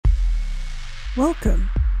Welcome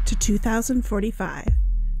to 2045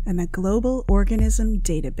 and the Global Organism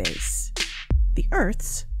Database, the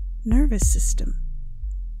Earth's nervous system.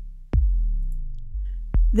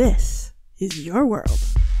 This is your world.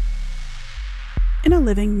 In a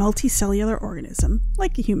living multicellular organism,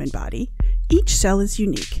 like a human body, each cell is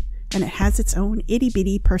unique, and it has its own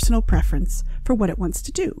itty-bitty personal preference for what it wants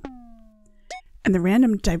to do. And the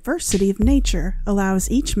random diversity of nature allows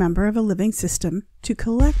each member of a living system to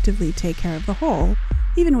collectively take care of the whole,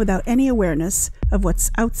 even without any awareness of what's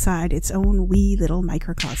outside its own wee little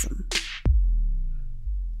microcosm.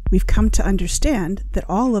 We've come to understand that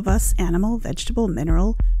all of us animal, vegetable,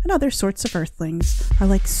 mineral, and other sorts of earthlings are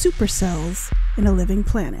like supercells in a living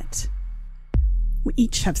planet. We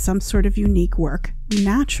each have some sort of unique work we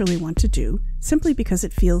naturally want to do simply because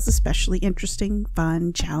it feels especially interesting,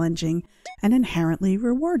 fun, challenging, and inherently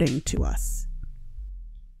rewarding to us.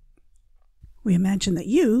 We imagine that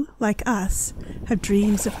you, like us, have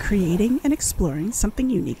dreams of creating and exploring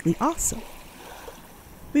something uniquely awesome.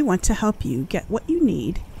 We want to help you get what you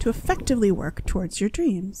need to effectively work towards your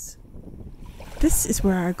dreams. This is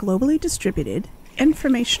where our globally distributed,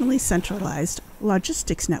 informationally centralized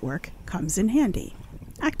logistics network comes in handy,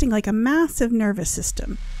 acting like a massive nervous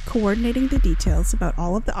system, coordinating the details about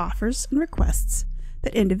all of the offers and requests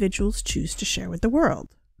that individuals choose to share with the world,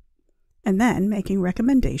 and then making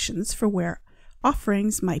recommendations for where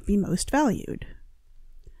offerings might be most valued.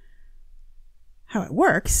 How it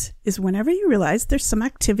works is whenever you realize there's some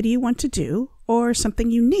activity you want to do or something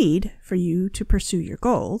you need for you to pursue your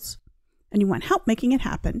goals, and you want help making it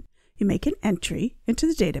happen, you make an entry into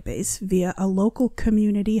the database via a local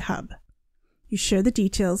community hub. You share the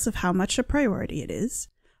details of how much a priority it is,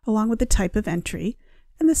 along with the type of entry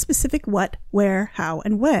and the specific what, where, how,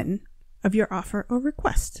 and when of your offer or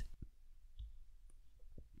request.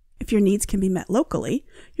 If your needs can be met locally,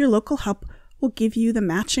 your local hub will give you the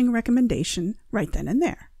matching recommendation right then and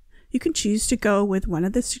there. You can choose to go with one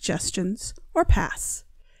of the suggestions or pass.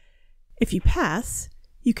 If you pass,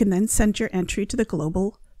 you can then send your entry to the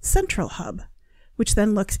global central hub, which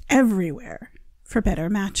then looks everywhere for better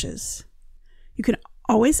matches. You can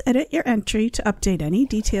always edit your entry to update any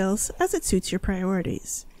details as it suits your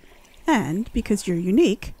priorities. And because you're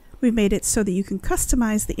unique, we've made it so that you can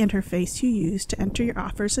customize the interface you use to enter your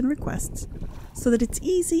offers and requests so that it's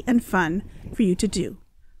easy and fun for you to do.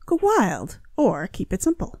 Go wild or keep it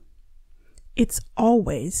simple. It's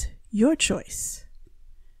always your choice.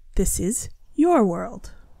 This is your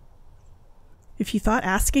world. If you thought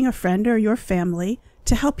asking a friend or your family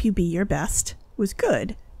to help you be your best was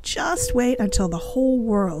good, just wait until the whole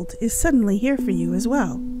world is suddenly here for you as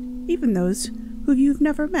well, even those who you've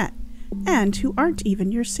never met and who aren't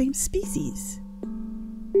even your same species.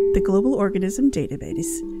 The Global Organism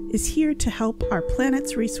Database is here to help our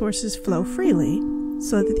planet's resources flow freely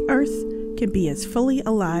so that the Earth can be as fully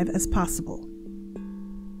alive as possible.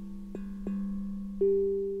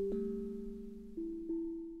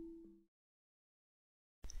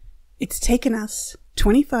 It's taken us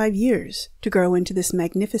 25 years to grow into this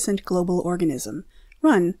magnificent global organism,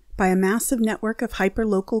 run by a massive network of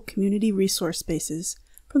hyper-local community resource spaces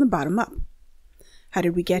from the bottom up. How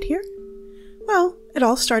did we get here? Well, it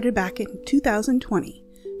all started back in 2020,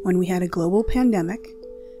 when we had a global pandemic,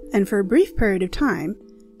 and for a brief period of time,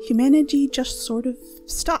 humanity just sort of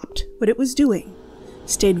stopped what it was doing,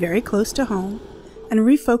 stayed very close to home, and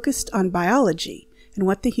refocused on biology and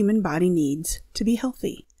what the human body needs to be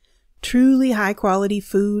healthy. Truly high-quality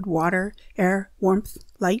food, water, air, warmth,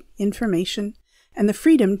 light, information, and the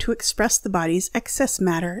freedom to express the body's excess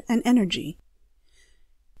matter and energy.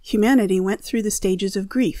 Humanity went through the stages of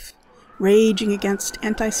grief, raging against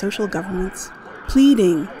antisocial governments,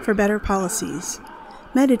 pleading for better policies,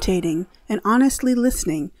 meditating and honestly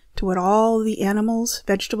listening to what all the animals,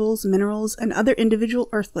 vegetables, minerals, and other individual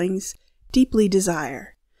earthlings deeply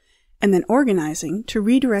desire, and then organizing to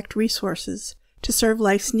redirect resources to serve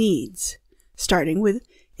life's needs, starting with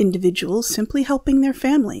individuals simply helping their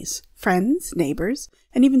families, friends, neighbors,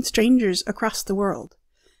 and even strangers across the world,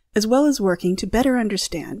 as well as working to better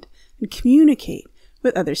understand and communicate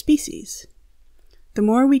with other species. The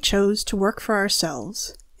more we chose to work for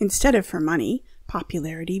ourselves, instead of for money,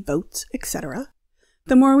 popularity, votes, etc.,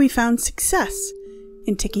 the more we found success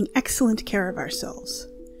in taking excellent care of ourselves.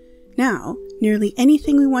 Now, nearly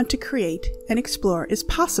anything we want to create and explore is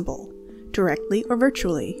possible, directly or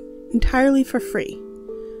virtually, entirely for free,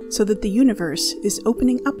 so that the universe is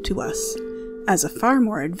opening up to us as a far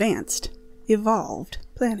more advanced, evolved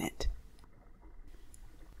planet.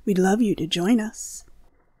 We'd love you to join us.